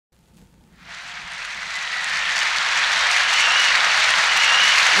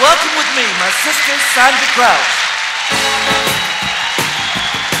Welcome with me, my sister Sandra Crouch.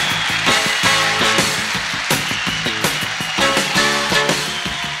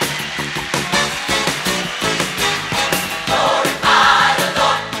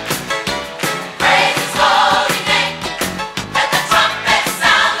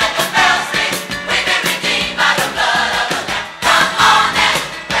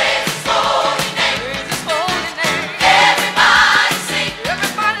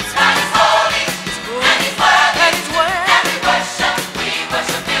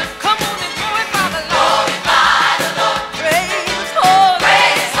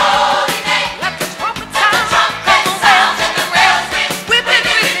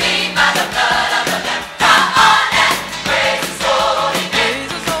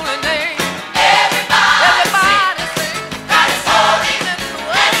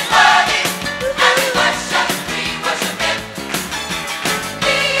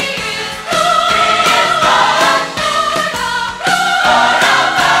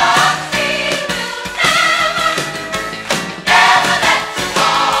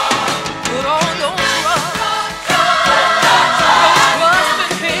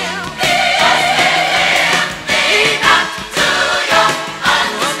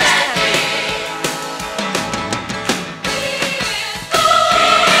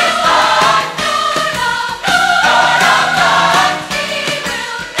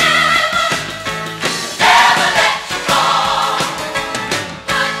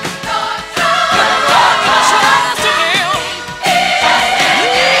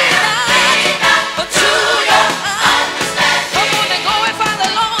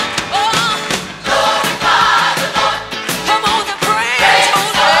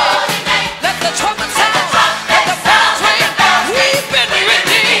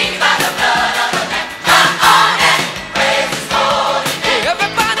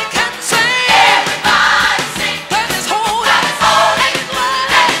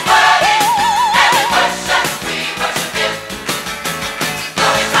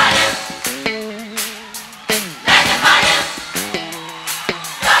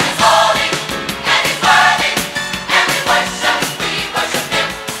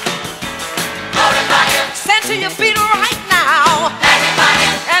 To your feet right now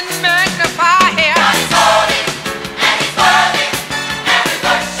and magnify him. God is holy and he's worthy, and we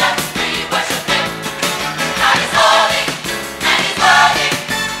worship him. God is holy and he's worthy,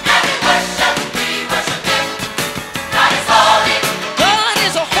 and we worship him. God is holy. God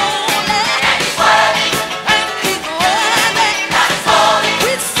is holy and he's worthy, and he's worthy. God is holy.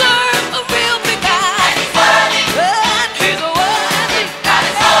 We serve a real big God, and he's worthy, and he's worthy. God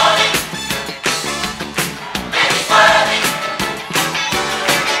is holy.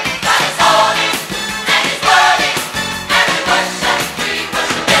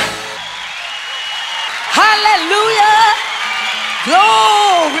 Hallelujah!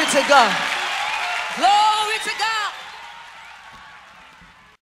 Glory to God. Glory.